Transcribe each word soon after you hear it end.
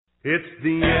It's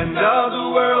the end of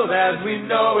the world as we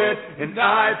know it, and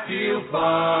I feel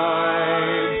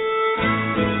fine.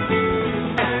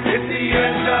 It's the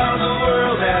end of the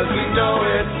world as we know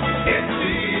it. It's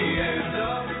the end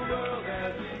of the world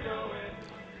as we know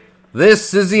it.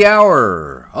 This is the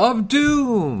hour of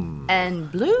Doom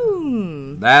and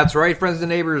Bloom. That's right, friends and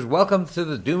neighbors. Welcome to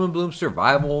the Doom and Bloom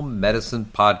Survival Medicine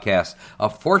Podcast, a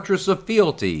fortress of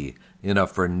fealty in a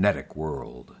frenetic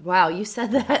world. Wow, you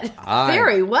said that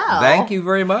very well. Thank you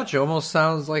very much. Almost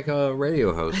sounds like a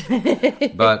radio host.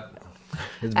 But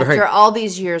it's very... After all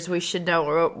these years, we should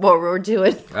know what we're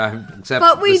doing. Except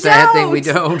but we the sad thing, we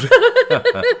don't.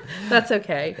 That's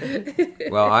okay.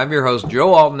 Well, I'm your host,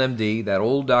 Joe Alton, MD, that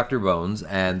old Dr. Bones,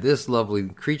 and this lovely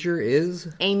creature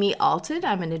is... Amy Alton.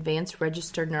 I'm an advanced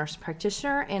registered nurse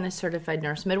practitioner and a certified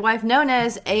nurse midwife known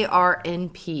as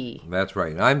ARNP. That's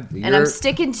right. I'm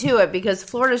sticking to it because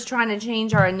Florida's trying to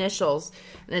change our initials,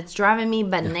 and it's driving me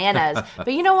bananas.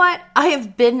 But you know what? I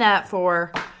have been that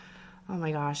for... Oh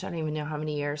my gosh, I don't even know how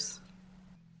many years.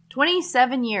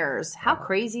 27 years. How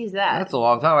crazy is that? That's a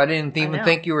long time. I didn't even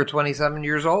think you were 27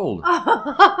 years old.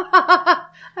 I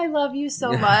love you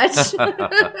so much.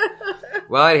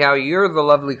 Well, anyhow, you're the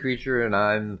lovely creature, and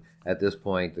I'm, at this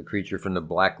point, the creature from the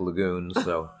Black Lagoon,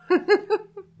 so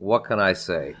what can I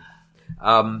say?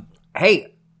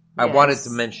 Hey, I wanted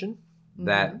to mention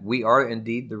that we are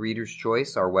indeed the Reader's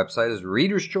Choice. Our website is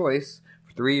Reader's Choice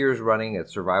for 3 years running at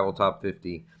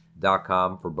survivaltop50.com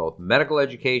for both medical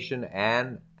education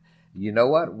and, you know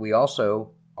what, we also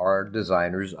are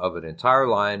designers of an entire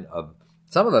line of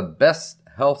some of the best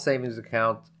health savings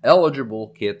account eligible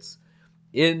kits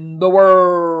in the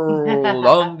world,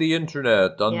 on the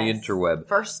internet, on the interweb.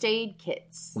 First aid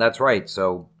kits. That's right.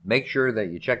 So make sure that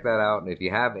you check that out. And if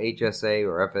you have HSA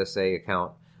or FSA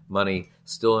account money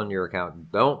still in your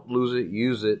account, don't lose it.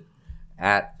 Use it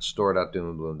at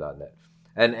store.doomandbloom.net.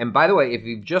 And by the way, if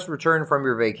you've just returned from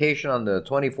your vacation on the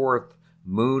 24th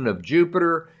moon of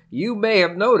Jupiter, you may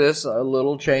have noticed a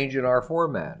little change in our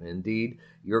format. Indeed,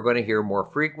 you're going to hear more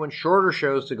frequent, shorter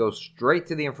shows to go straight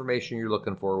to the information you're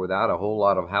looking for without a whole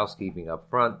lot of housekeeping up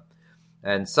front.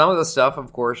 And some of the stuff,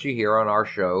 of course, you hear on our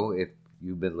show, if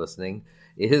you've been listening,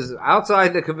 is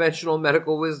outside the conventional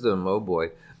medical wisdom. Oh,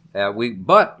 boy.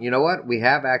 But you know what? We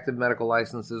have active medical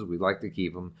licenses. We'd like to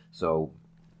keep them. So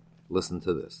listen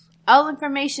to this. All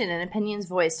information and opinions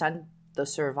voiced on the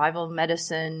Survival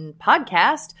Medicine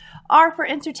podcast are for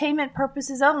entertainment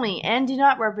purposes only and do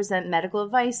not represent medical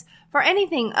advice for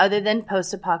anything other than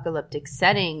post-apocalyptic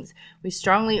settings. We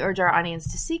strongly urge our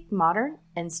audience to seek modern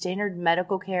and standard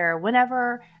medical care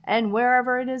whenever and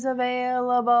wherever it is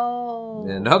available.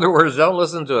 In other words, don't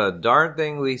listen to a darn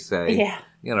thing we say. Yeah.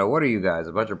 You know, what are you guys,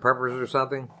 a bunch of preppers or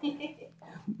something?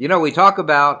 You know, we talk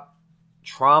about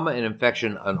trauma and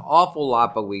infection an awful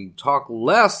lot, but we talk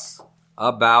less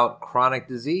about chronic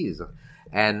disease.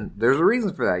 And there's a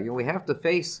reason for that. You know, we have to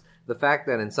face the fact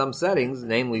that in some settings,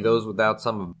 namely those without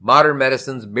some of modern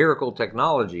medicine's miracle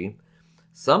technology,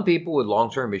 some people with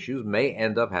long-term issues may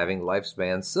end up having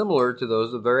lifespans similar to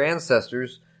those of their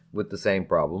ancestors with the same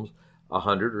problems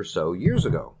 100 or so years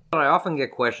ago. I often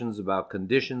get questions about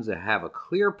conditions that have a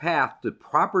clear path to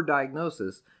proper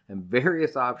diagnosis and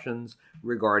various options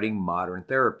regarding modern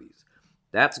therapies.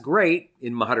 That's great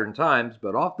in modern times,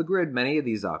 but off the grid, many of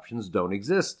these options don't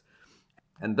exist.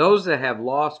 And those that have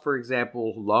lost, for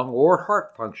example, lung or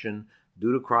heart function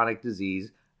due to chronic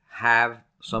disease have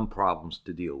some problems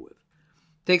to deal with.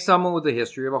 Take someone with a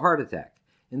history of a heart attack.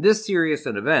 In this serious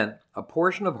an event, a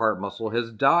portion of heart muscle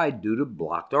has died due to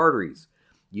blocked arteries.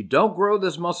 You don't grow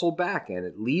this muscle back, and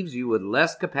it leaves you with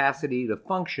less capacity to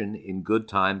function in good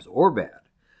times or bad.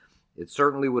 It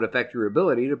certainly would affect your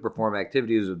ability to perform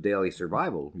activities of daily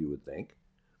survival, you would think.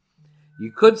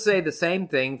 You could say the same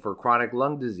thing for chronic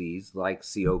lung disease like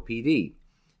COPD.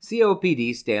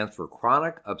 COPD stands for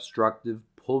Chronic Obstructive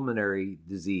Pulmonary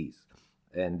Disease,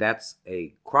 and that's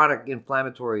a chronic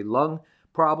inflammatory lung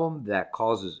problem that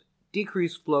causes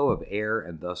decreased flow of air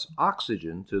and thus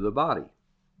oxygen to the body.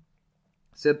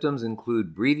 Symptoms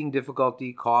include breathing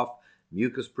difficulty, cough,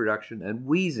 mucus production, and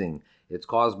wheezing. It's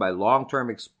caused by long-term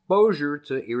exposure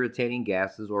to irritating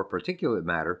gases or particulate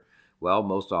matter, well,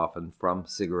 most often from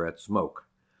cigarette smoke.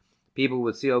 People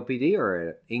with COPD are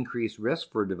at increased risk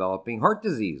for developing heart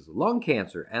disease, lung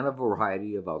cancer, and a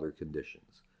variety of other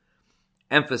conditions.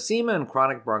 Emphysema and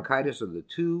chronic bronchitis are the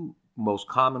two most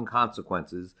common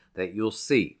consequences that you'll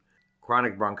see.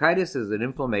 Chronic bronchitis is an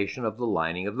inflammation of the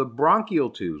lining of the bronchial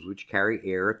tubes, which carry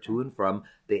air to and from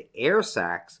the air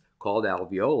sacs called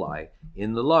alveoli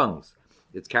in the lungs.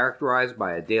 It's characterized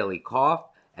by a daily cough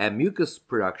and mucus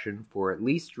production for at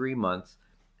least 3 months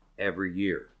every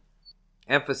year.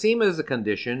 Emphysema is a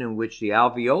condition in which the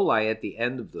alveoli at the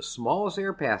end of the smallest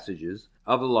air passages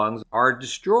of the lungs are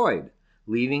destroyed,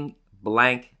 leaving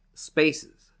blank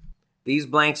spaces. These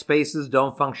blank spaces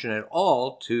don't function at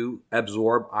all to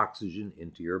absorb oxygen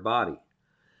into your body.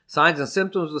 Signs and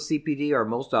symptoms of COPD are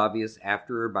most obvious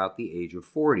after about the age of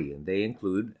 40, and they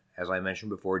include, as I mentioned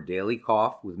before, daily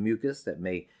cough with mucus that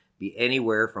may be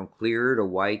anywhere from clear to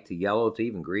white to yellow to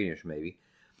even greenish maybe,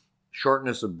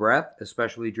 shortness of breath,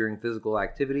 especially during physical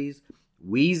activities,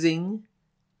 wheezing,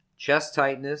 chest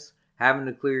tightness, having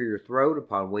to clear your throat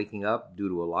upon waking up due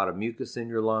to a lot of mucus in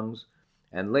your lungs,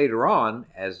 and later on,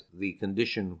 as the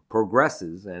condition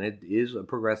progresses, and it is a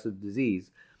progressive disease,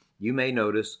 you may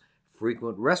notice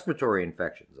frequent respiratory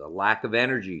infections, a lack of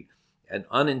energy, and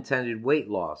unintended weight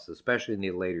loss, especially in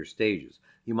the later stages.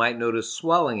 You might notice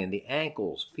swelling in the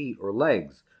ankles, feet, or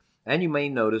legs, and you may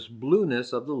notice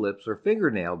blueness of the lips or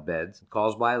fingernail beds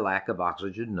caused by a lack of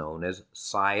oxygen known as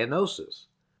cyanosis.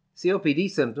 COPD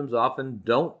symptoms often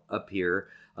don't appear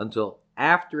until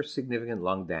after significant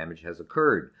lung damage has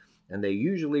occurred, and they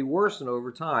usually worsen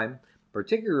over time,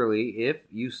 particularly if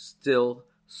you still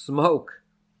smoke.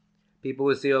 People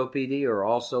with COPD are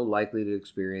also likely to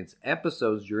experience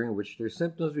episodes during which their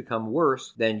symptoms become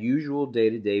worse than usual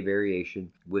day-to-day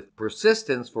variation with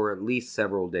persistence for at least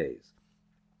several days.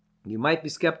 You might be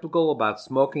skeptical about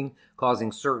smoking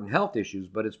causing certain health issues,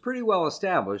 but it's pretty well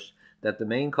established that the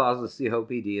main cause of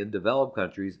COPD in developed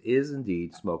countries is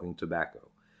indeed smoking tobacco.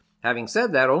 Having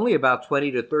said that, only about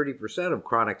 20 to 30% of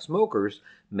chronic smokers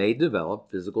may develop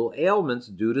physical ailments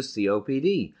due to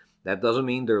COPD. That doesn't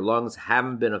mean their lungs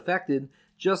haven't been affected,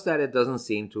 just that it doesn't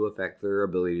seem to affect their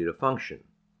ability to function,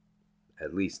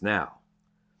 at least now.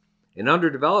 In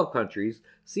underdeveloped countries,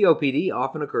 COPD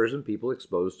often occurs in people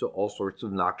exposed to all sorts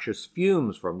of noxious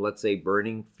fumes from, let's say,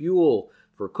 burning fuel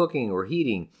for cooking or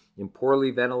heating in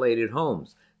poorly ventilated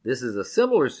homes. This is a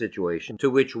similar situation to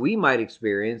which we might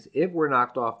experience if we're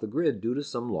knocked off the grid due to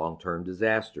some long-term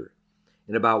disaster.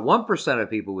 In about 1% of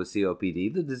people with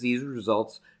COPD, the disease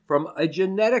results from a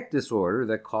genetic disorder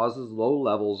that causes low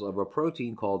levels of a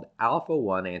protein called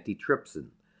alpha-1 antitrypsin.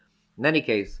 In any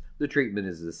case, the treatment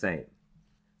is the same.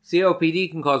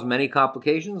 COPD can cause many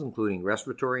complications, including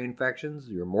respiratory infections.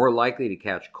 You're more likely to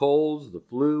catch colds, the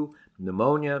flu,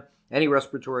 pneumonia. Any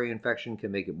respiratory infection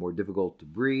can make it more difficult to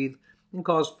breathe and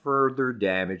cause further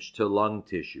damage to lung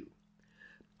tissue.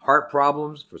 Heart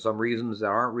problems, for some reasons that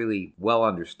aren't really well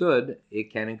understood,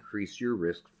 it can increase your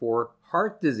risk for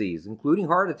heart disease, including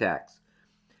heart attacks.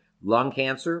 Lung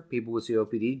cancer, people with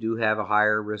COPD do have a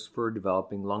higher risk for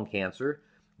developing lung cancer.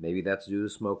 Maybe that's due to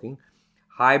smoking.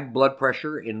 High blood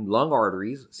pressure in lung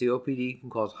arteries. COPD can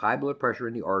cause high blood pressure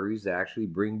in the arteries that actually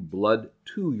bring blood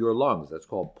to your lungs. That's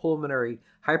called pulmonary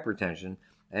hypertension,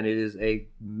 and it is a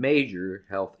major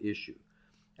health issue.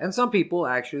 And some people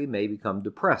actually may become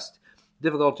depressed.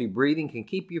 Difficulty breathing can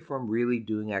keep you from really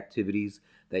doing activities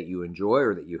that you enjoy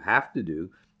or that you have to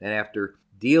do. And after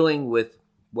dealing with,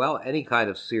 any kind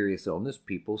of serious illness,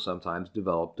 people sometimes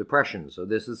develop depression. So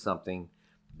this is something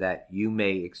that you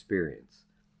may experience.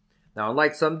 Now,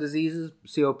 unlike some diseases,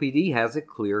 COPD has a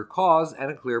clear cause and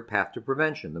a clear path to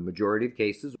prevention. The majority of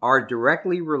cases are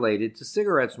directly related to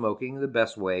cigarette smoking. The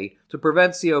best way to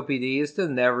prevent COPD is to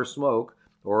never smoke,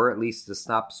 or at least to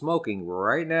stop smoking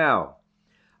right now.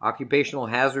 Occupational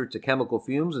hazard to chemical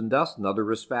fumes and dust, another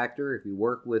risk factor. If you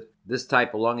work with this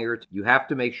type of lung irritation, you have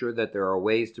to make sure that there are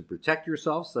ways to protect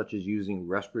yourself, such as using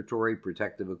respiratory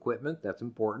protective equipment. That's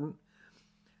important.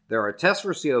 There are tests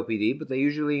for COPD, but they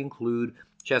usually include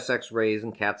chest x-rays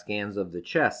and CAT scans of the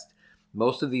chest.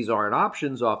 Most of these aren't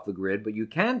options off the grid, but you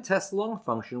can test lung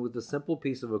function with a simple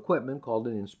piece of equipment called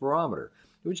an inspirometer,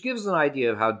 which gives an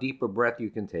idea of how deep a breath you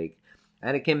can take,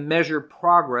 and it can measure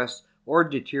progress or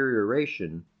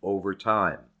deterioration over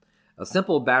time. A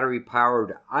simple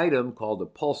battery-powered item called a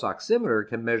pulse oximeter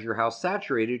can measure how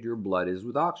saturated your blood is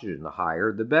with oxygen. The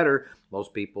higher, the better.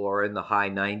 Most people are in the high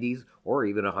 90s or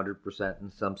even 100%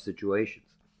 in some situations.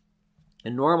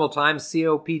 In normal times,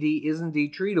 COPD is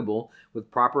indeed treatable.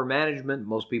 With proper management,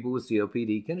 most people with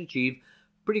COPD can achieve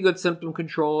pretty good symptom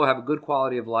control, have a good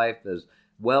quality of life, as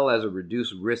well as a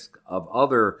reduced risk of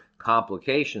other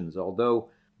complications. Although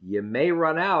you may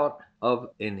run out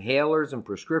of inhalers and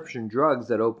prescription drugs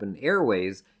that open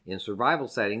airways in survival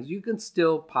settings, you can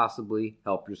still possibly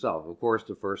help yourself. Of course,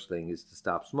 the first thing is to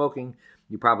stop smoking.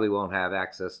 You probably won't have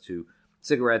access to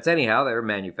cigarettes anyhow. They're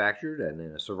manufactured, and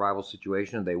in a survival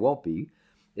situation, they won't be.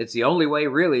 It's the only way,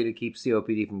 really, to keep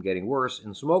COPD from getting worse,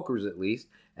 in smokers at least,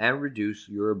 and reduce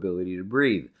your ability to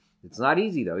breathe. It's not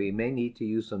easy, though. You may need to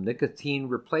use some nicotine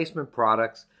replacement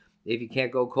products if you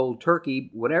can't go cold turkey,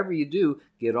 whatever you do,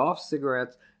 get off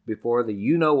cigarettes before the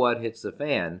you-know-what hits the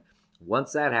fan.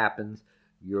 Once that happens,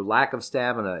 your lack of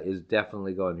stamina is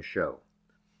definitely going to show.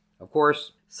 Of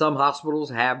course, some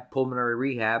hospitals have pulmonary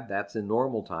rehab. That's in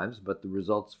normal times, but the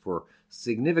results for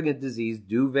significant disease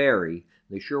do vary.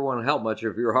 They sure won't help much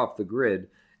if you're off the grid.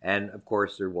 And, of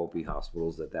course, there won't be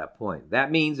hospitals at that point.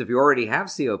 That means if you already have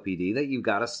COPD, that you've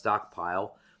got to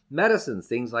stockpile medicines,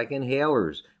 things like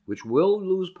inhalers, which will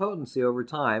lose potency over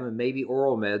time, and maybe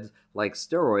oral meds like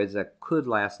steroids that could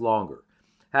last longer.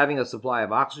 Having a supply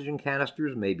of oxygen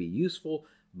canisters may be useful,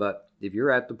 but if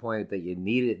you're at the point that you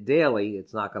need it daily,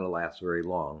 it's not going to last very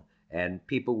long. And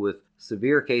people with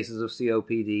severe cases of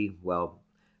COPD, well,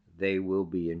 they will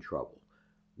be in trouble.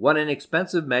 One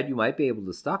inexpensive med you might be able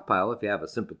to stockpile if you have a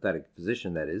sympathetic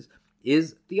physician, that is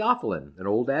theophylline, an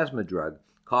old asthma drug.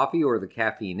 Coffee or the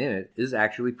caffeine in it is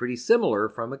actually pretty similar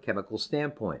from a chemical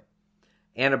standpoint.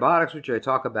 Antibiotics, which I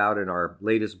talk about in our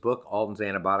latest book, Alton's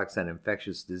Antibiotics and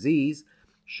Infectious Disease,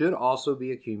 should also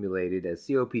be accumulated, as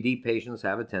COPD patients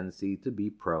have a tendency to be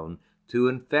prone to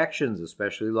infections,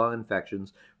 especially lung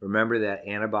infections. Remember that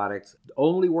antibiotics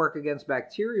only work against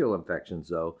bacterial infections,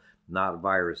 though, not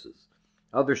viruses.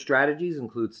 Other strategies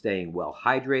include staying well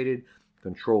hydrated,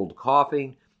 controlled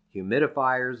coughing,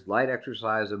 humidifiers, light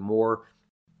exercise, and more.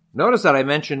 Notice that I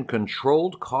mentioned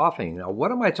controlled coughing. Now,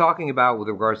 what am I talking about with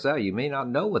regards to that? You may not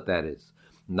know what that is.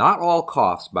 Not all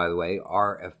coughs, by the way,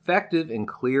 are effective in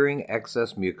clearing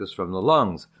excess mucus from the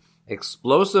lungs.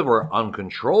 Explosive or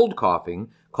uncontrolled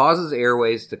coughing causes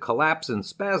airways to collapse and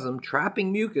spasm,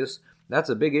 trapping mucus. That's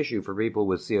a big issue for people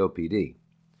with COPD.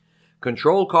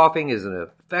 Controlled coughing is an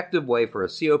effective way for a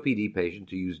COPD patient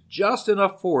to use just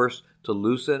enough force to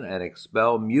loosen and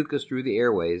expel mucus through the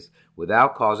airways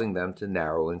without causing them to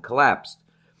narrow and collapse.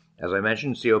 As I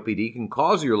mentioned, COPD can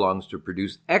cause your lungs to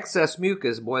produce excess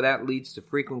mucus. Boy, that leads to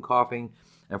frequent coughing.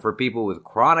 And for people with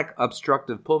chronic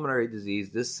obstructive pulmonary disease,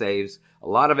 this saves a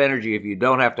lot of energy if you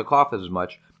don't have to cough as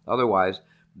much. Otherwise,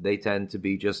 they tend to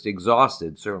be just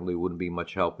exhausted. Certainly wouldn't be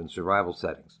much help in survival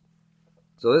settings.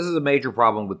 So this is a major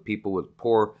problem with people with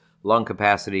poor lung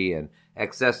capacity and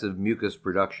excessive mucus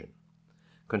production.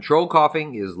 Controlled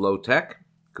coughing is low tech,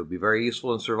 could be very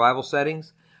useful in survival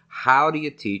settings. How do you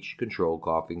teach controlled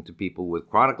coughing to people with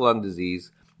chronic lung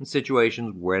disease in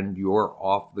situations when you're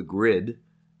off the grid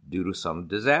due to some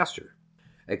disaster?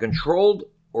 A controlled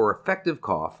or effective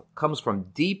cough comes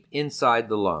from deep inside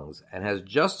the lungs and has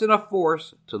just enough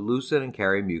force to loosen and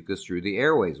carry mucus through the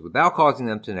airways without causing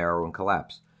them to narrow and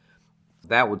collapse.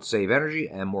 That would save energy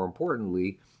and, more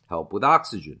importantly, help with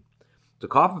oxygen. To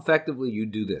cough effectively, you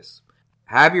do this.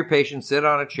 Have your patient sit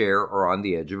on a chair or on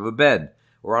the edge of a bed,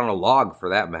 or on a log for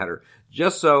that matter,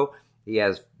 just so he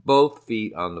has both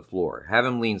feet on the floor. Have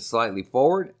him lean slightly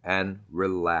forward and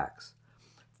relax.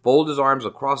 Fold his arms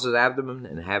across his abdomen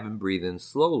and have him breathe in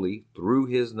slowly through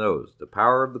his nose. The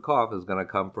power of the cough is going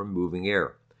to come from moving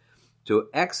air. To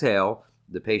exhale,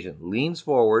 the patient leans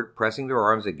forward, pressing their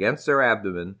arms against their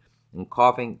abdomen and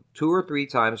coughing 2 or 3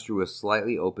 times through a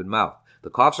slightly open mouth. The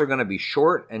coughs are going to be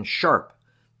short and sharp.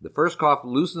 The first cough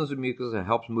loosens the mucus and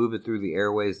helps move it through the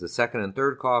airways. The second and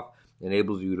third cough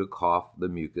enables you to cough the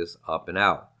mucus up and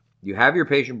out. You have your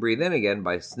patient breathe in again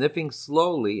by sniffing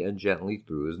slowly and gently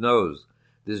through his nose.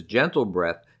 This gentle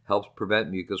breath helps prevent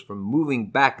mucus from moving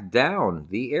back down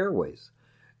the airways.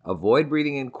 Avoid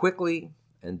breathing in quickly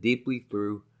and deeply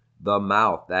through the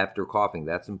mouth after coughing.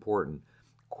 That's important.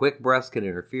 Quick breaths can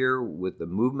interfere with the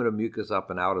movement of mucus up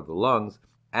and out of the lungs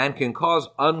and can cause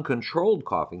uncontrolled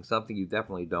coughing, something you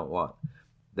definitely don't want.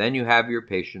 Then you have your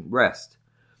patient rest,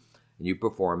 and you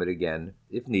perform it again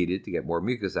if needed to get more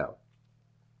mucus out.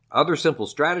 Other simple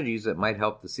strategies that might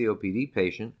help the COPD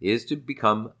patient is to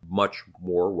become much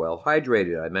more well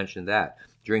hydrated. I mentioned that.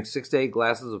 Drink 6 to 8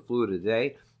 glasses of fluid a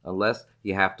day, unless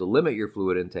you have to limit your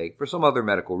fluid intake for some other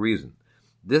medical reason.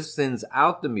 This thins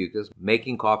out the mucus,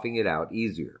 making coughing it out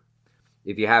easier.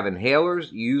 If you have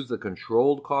inhalers, use the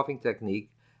controlled coughing technique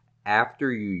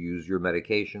after you use your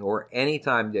medication or any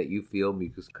time that you feel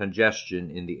mucus congestion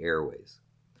in the airways.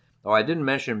 Oh, I didn't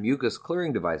mention mucus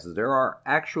clearing devices. There are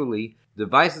actually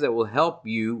devices that will help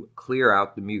you clear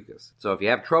out the mucus. So if you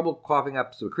have trouble coughing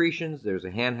up secretions, there's a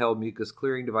handheld mucus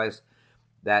clearing device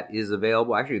that is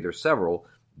available. Actually, there's several.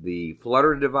 The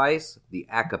Flutter device, the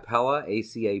Acapella,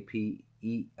 A-C-A-P-E-L-L-A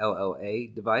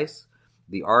device,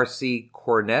 the RC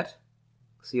Cornet,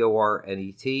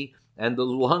 C-O-R-N-E-T, and the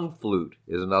lung flute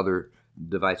is another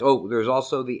device. Oh, there's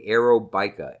also the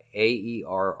Aerobica, A-E-R-O-B-I-K-A.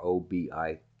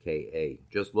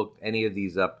 Just look any of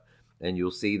these up, and you'll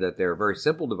see that they're a very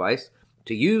simple device.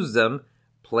 To use them,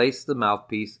 place the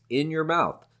mouthpiece in your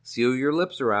mouth. Seal your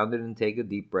lips around it and take a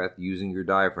deep breath using your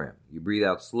diaphragm. You breathe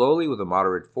out slowly with a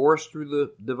moderate force through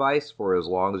the device for as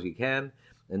long as you can,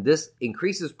 and this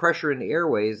increases pressure in the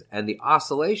airways, and the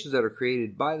oscillations that are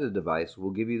created by the device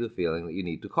will give you the feeling that you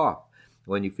need to cough.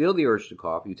 When you feel the urge to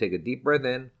cough, you take a deep breath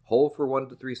in, hold for 1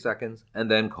 to 3 seconds,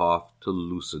 and then cough to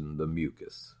loosen the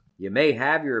mucus. You may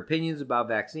have your opinions about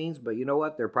vaccines, but you know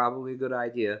what? They're probably a good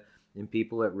idea in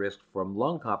people at risk from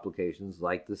lung complications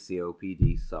like the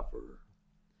COPD sufferer.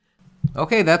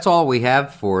 Okay, that's all we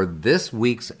have for this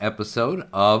week's episode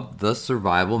of the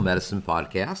Survival Medicine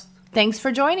Podcast. Thanks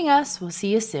for joining us. We'll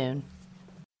see you soon.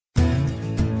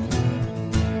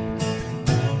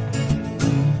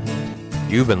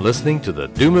 You've been listening to the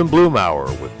Doom and Bloom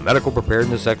Hour with medical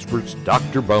preparedness experts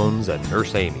Dr. Bones and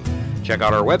Nurse Amy. Check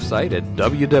out our website at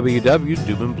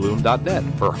www.doomandbloom.net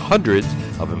for hundreds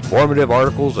of informative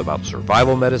articles about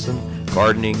survival medicine,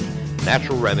 gardening,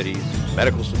 natural remedies,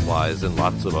 medical supplies, and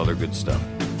lots of other good stuff.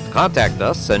 To contact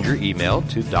us, send your email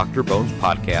to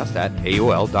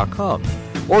drbonespodcast@aol.com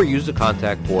or use the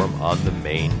contact form on the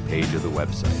main page of the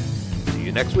website. See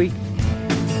you next week.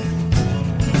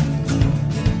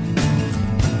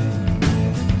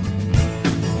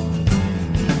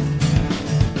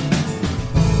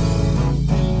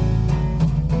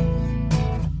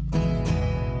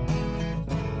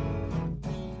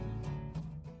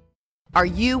 Are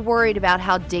you worried about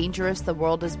how dangerous the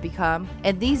world has become?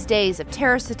 In these days of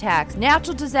terrorist attacks,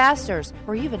 natural disasters,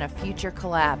 or even a future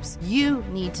collapse, you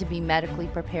need to be medically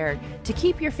prepared to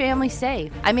keep your family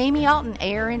safe. I'm Amy Alton,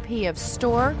 ARNP of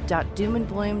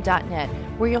store.doomandbloom.net,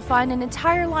 where you'll find an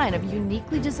entire line of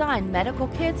uniquely designed medical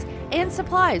kits and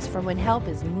supplies for when help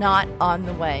is not on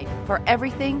the way. For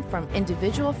everything from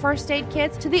individual first aid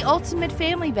kits to the ultimate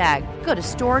family bag, go to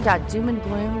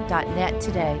store.doomandbloom.net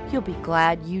today. You'll be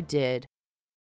glad you did.